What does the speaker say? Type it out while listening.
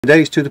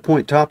Today's to the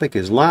point topic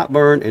is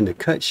Lightburn and the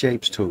cut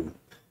shapes tool.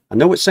 I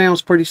know it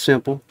sounds pretty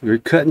simple. You're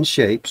cutting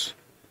shapes,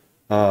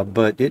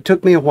 but it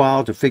took me a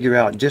while to figure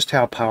out just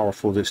how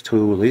powerful this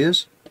tool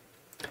is,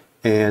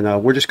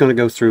 and we're just going to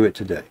go through it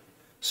today.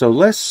 So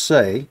let's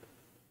say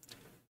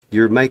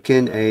you're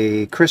making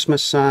a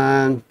Christmas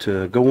sign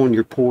to go on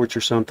your porch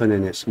or something,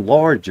 and it's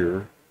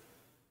larger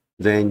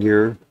than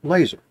your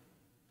laser.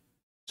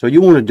 So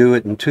you want to do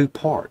it in two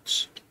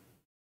parts.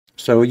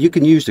 So you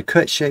can use the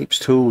cut shapes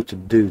tool to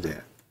do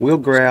that. We'll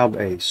grab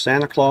a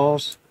Santa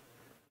Claus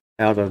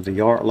out of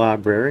the art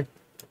library,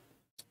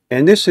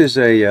 and this is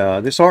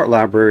this art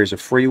library is a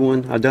free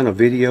one. I've done a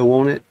video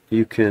on it.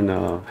 You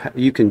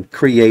can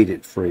create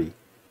it free.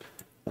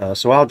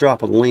 So I'll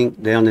drop a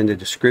link down in the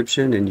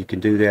description, and you can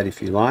do that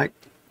if you like.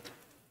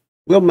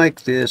 We'll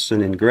make this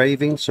an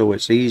engraving so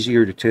it's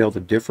easier to tell the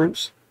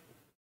difference,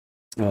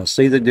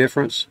 see the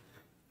difference.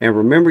 And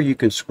remember, you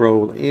can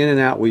scroll in and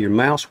out with your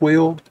mouse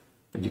wheel.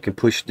 You can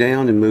push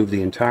down and move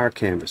the entire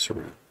canvas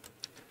around.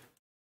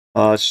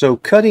 So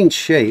cutting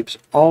shapes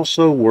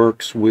also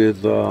works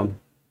with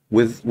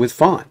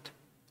font.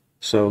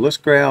 So let's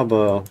grab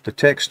the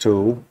text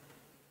tool,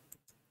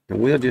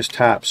 and we'll just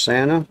type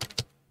Santa.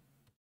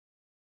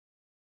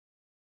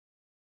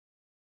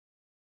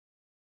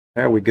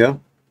 There we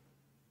go.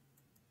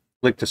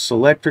 Click the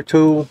selector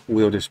tool.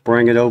 We'll just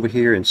bring it over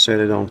here and set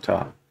it on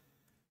top.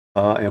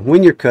 And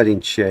when you're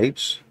cutting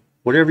shapes,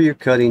 whatever you're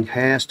cutting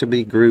has to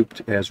be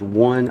grouped as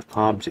one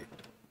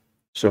object.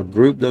 So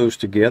group those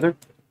together.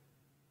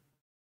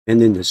 And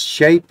then the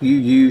shape you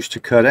use to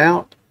cut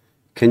out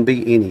can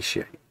be any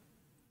shape.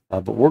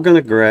 But we're going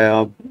to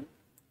grab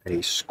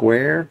a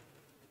square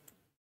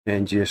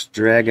and just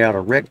drag out a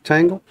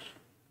rectangle.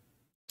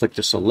 Click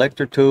the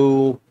selector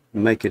tool,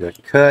 make it a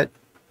cut.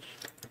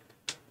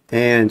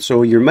 And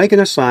so you're making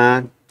a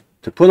sign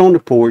to put on the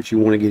porch. You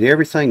want to get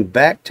everything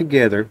back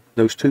together,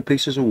 those two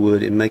pieces of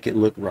wood, and make it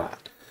look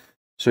right.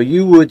 So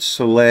you would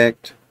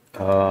select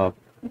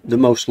the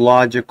most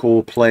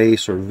logical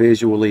place or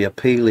visually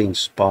appealing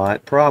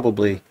spot,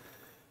 probably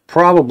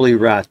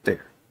right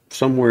there,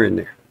 somewhere in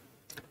there.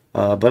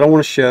 But I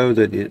want to show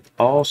that it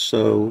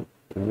also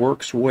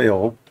works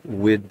well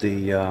with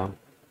the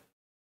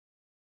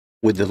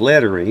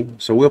lettering,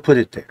 so we'll put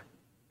it there.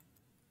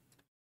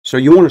 So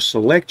you want to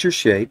select your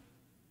shape,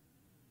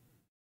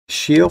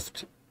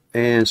 shift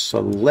and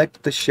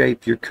select the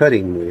shape you're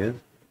cutting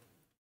with,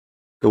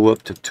 go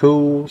up to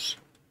Tools,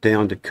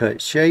 down to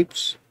Cut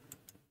Shapes,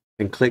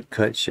 and click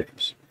Cut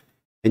Shapes.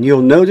 And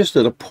you'll notice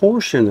that a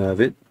portion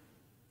of it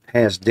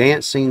has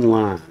dancing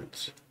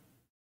lines.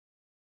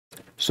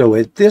 So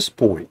at this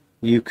point,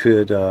 you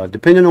could,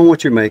 depending on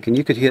what you're making,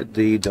 you could hit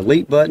the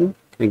delete button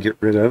and get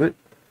rid of it.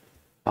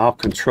 I'll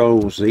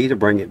Control Z to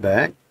bring it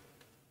back.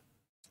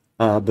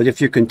 But if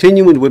you're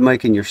continuing with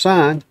making your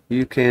sign,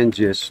 you can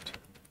just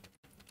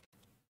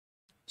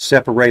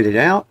separate it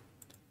out,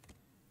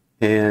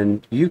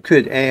 and you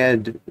could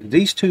add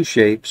these two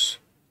shapes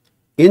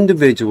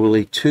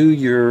individually to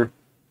your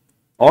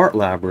art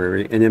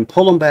library and then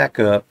pull them back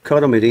up, cut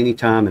them at any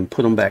time, and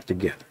put them back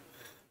together.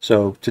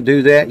 So to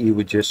do that, you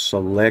would just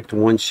select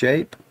one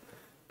shape,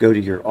 go to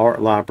your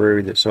art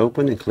library that's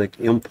open, and click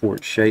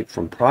Import Shape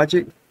from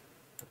Project.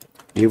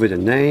 Give it a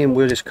name.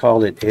 We'll just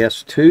call it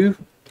S2.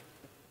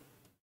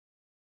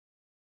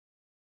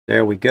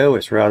 There we go.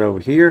 It's right over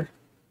here.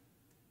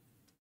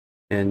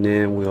 And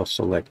then we'll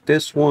select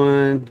this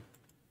one,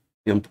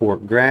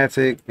 import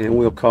graphic, and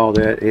we'll call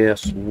that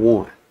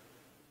S1.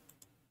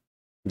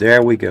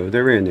 There we go.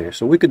 They're in there.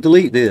 So we could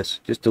delete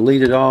this. Just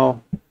delete it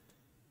all.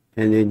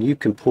 And then you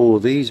can pull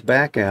these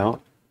back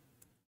out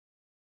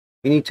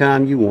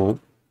anytime you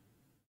want.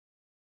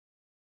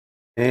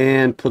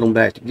 And put them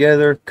back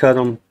together, cut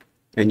them,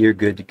 and you're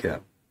good to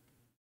go.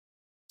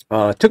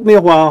 It took me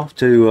a while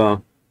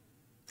to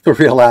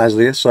realize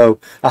this, so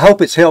I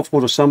hope it's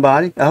helpful to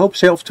somebody. I hope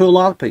it's helpful to a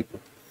lot of people.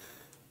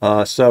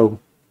 So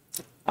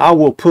I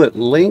will put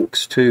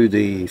links to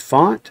the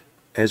font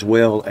as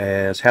well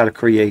as how to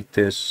create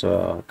this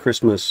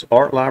Christmas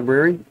art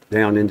library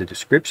down in the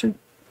description.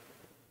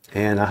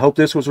 And I hope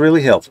this was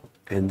really helpful.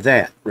 And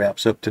that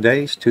wraps up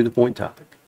today's To The Point topic.